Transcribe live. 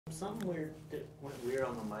Something weird that went weird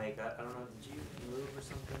on the mic. I don't know. Did you move or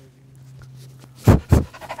something?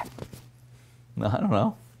 No, I don't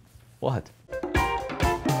know. What?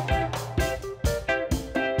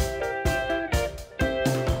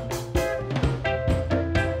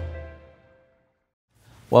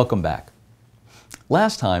 Welcome back.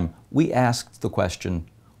 Last time, we asked the question,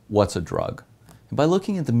 what's a drug? And by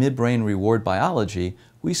looking at the midbrain reward biology,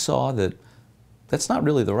 we saw that that's not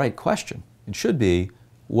really the right question. It should be,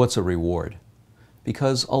 what's a reward?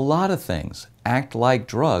 Because a lot of things act like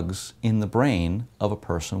drugs in the brain of a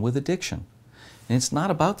person with addiction. And it's not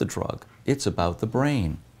about the drug, it's about the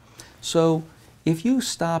brain. So if you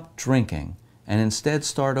stop drinking and instead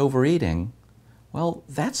start overeating, well,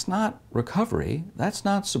 that's not recovery, that's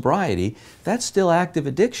not sobriety, that's still active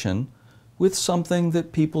addiction with something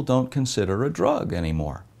that people don't consider a drug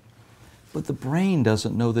anymore. But the brain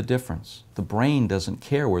doesn't know the difference. The brain doesn't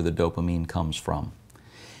care where the dopamine comes from.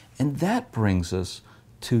 And that brings us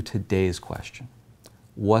to today's question.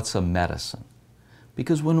 What's a medicine?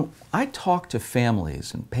 Because when I talk to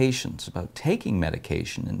families and patients about taking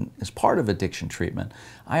medication and as part of addiction treatment,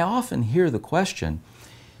 I often hear the question,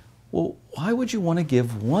 well, why would you want to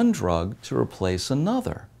give one drug to replace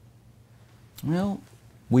another? Well,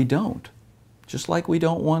 we don't. Just like we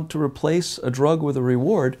don't want to replace a drug with a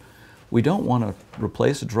reward, we don't want to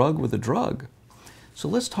replace a drug with a drug. So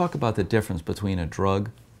let's talk about the difference between a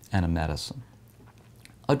drug and a medicine.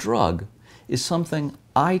 A drug is something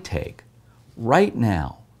I take right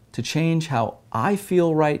now to change how I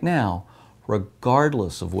feel right now,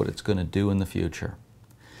 regardless of what it's going to do in the future.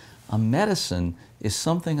 A medicine is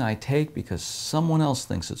something I take because someone else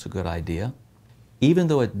thinks it's a good idea, even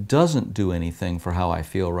though it doesn't do anything for how I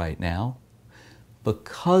feel right now,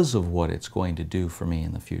 because of what it's going to do for me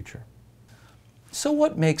in the future. So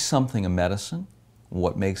what makes something a medicine?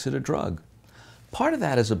 What makes it a drug? Part of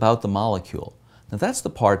that is about the molecule. Now that's the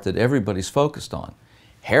part that everybody's focused on.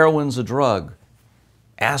 Heroin's a drug,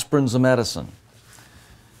 aspirin's a medicine.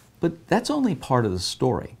 But that's only part of the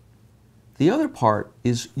story. The other part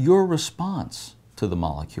is your response to the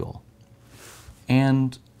molecule.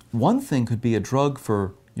 And one thing could be a drug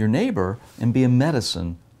for your neighbor and be a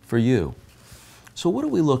medicine for you. So what do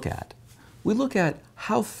we look at? We look at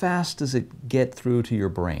how fast does it get through to your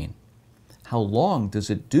brain? How long does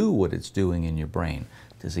it do what it's doing in your brain?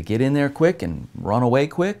 Does it get in there quick and run away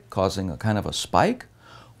quick, causing a kind of a spike?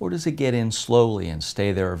 Or does it get in slowly and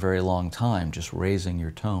stay there a very long time, just raising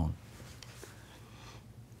your tone?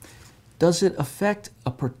 Does it affect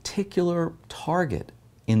a particular target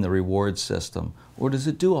in the reward system, or does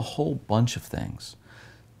it do a whole bunch of things?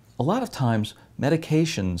 A lot of times,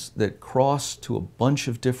 medications that cross to a bunch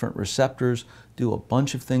of different receptors, do a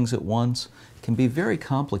bunch of things at once, can be very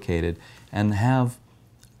complicated and have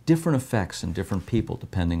different effects in different people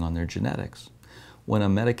depending on their genetics. When a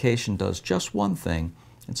medication does just one thing,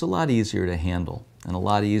 it's a lot easier to handle and a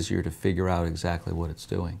lot easier to figure out exactly what it's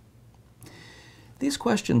doing. These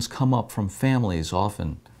questions come up from families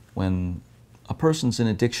often when a person's in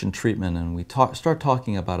addiction treatment and we start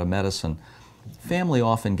talking about a medicine. Family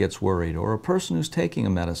often gets worried, or a person who's taking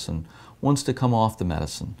a medicine wants to come off the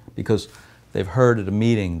medicine because they've heard at a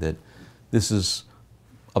meeting that this is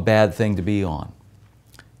a bad thing to be on.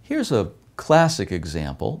 Here's a classic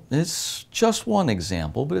example. It's just one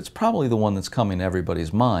example, but it's probably the one that's coming to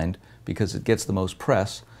everybody's mind because it gets the most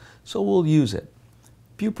press, so we'll use it.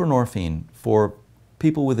 Buprenorphine for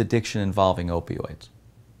people with addiction involving opioids.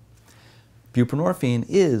 Buprenorphine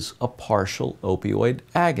is a partial opioid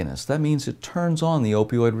agonist. That means it turns on the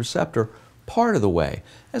opioid receptor part of the way,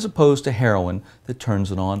 as opposed to heroin that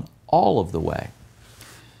turns it on all of the way.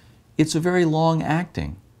 It's a very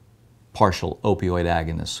long-acting partial opioid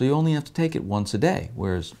agonist, so you only have to take it once a day,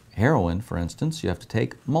 whereas heroin, for instance, you have to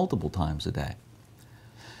take multiple times a day.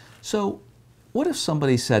 So what if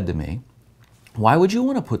somebody said to me, why would you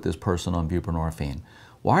want to put this person on buprenorphine?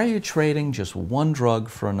 Why are you trading just one drug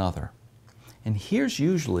for another? And here's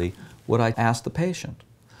usually what I ask the patient.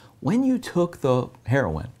 When you took the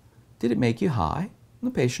heroin, did it make you high?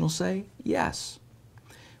 And the patient will say, yes.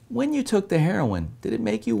 When you took the heroin, did it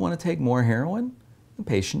make you want to take more heroin? The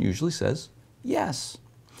patient usually says, yes.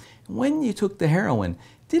 When you took the heroin,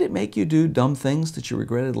 did it make you do dumb things that you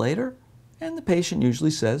regretted later? And the patient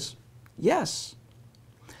usually says, yes.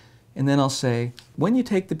 And then I'll say, when you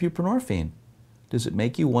take the buprenorphine, does it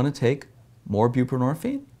make you want to take more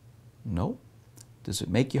buprenorphine? Nope. Does it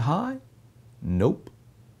make you high? Nope.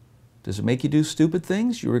 Does it make you do stupid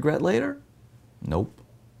things you regret later? Nope.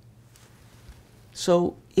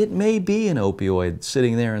 So it may be an opioid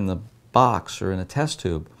sitting there in the box or in a test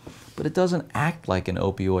tube, but it doesn't act like an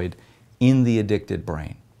opioid in the addicted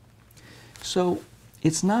brain. So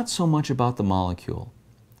it's not so much about the molecule.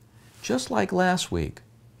 Just like last week,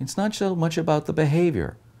 it's not so much about the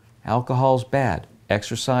behavior. Alcohol's bad,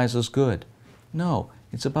 exercise is good. No,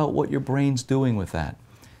 it's about what your brain's doing with that.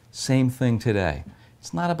 Same thing today.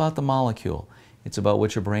 It's not about the molecule. It's about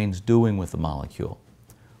what your brain's doing with the molecule.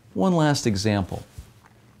 One last example.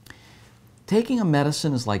 Taking a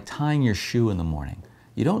medicine is like tying your shoe in the morning.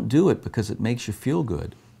 You don't do it because it makes you feel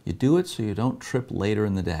good. You do it so you don't trip later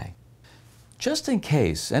in the day. Just in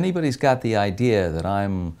case anybody's got the idea that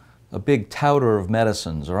I'm a big touter of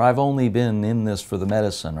medicines, or I've only been in this for the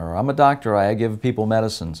medicine, or I'm a doctor, I give people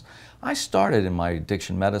medicines. I started in my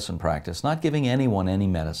addiction medicine practice not giving anyone any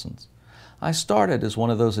medicines. I started as one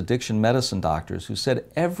of those addiction medicine doctors who said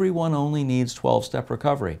everyone only needs 12-step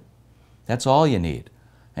recovery. That's all you need.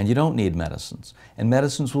 And you don't need medicines. And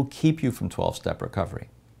medicines will keep you from 12-step recovery.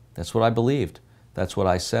 That's what I believed. That's what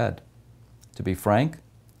I said. To be frank,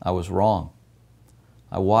 I was wrong.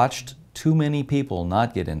 I watched too many people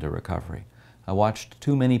not get into recovery. I watched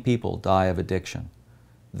too many people die of addiction.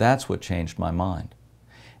 That's what changed my mind.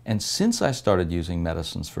 And since I started using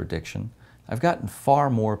medicines for addiction, I've gotten far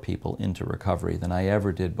more people into recovery than I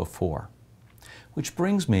ever did before. Which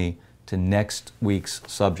brings me to next week's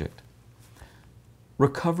subject.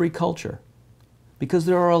 Recovery culture. Because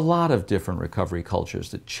there are a lot of different recovery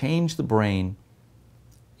cultures that change the brain,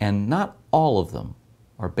 and not all of them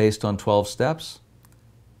are based on 12 steps.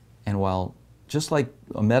 And while just like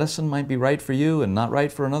a medicine might be right for you and not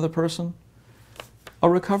right for another person, a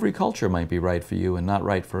recovery culture might be right for you and not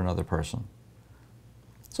right for another person.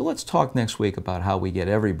 So let's talk next week about how we get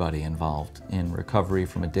everybody involved in recovery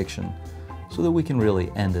from addiction so that we can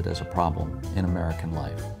really end it as a problem in American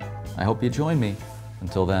life. I hope you join me.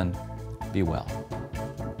 Until then, be well.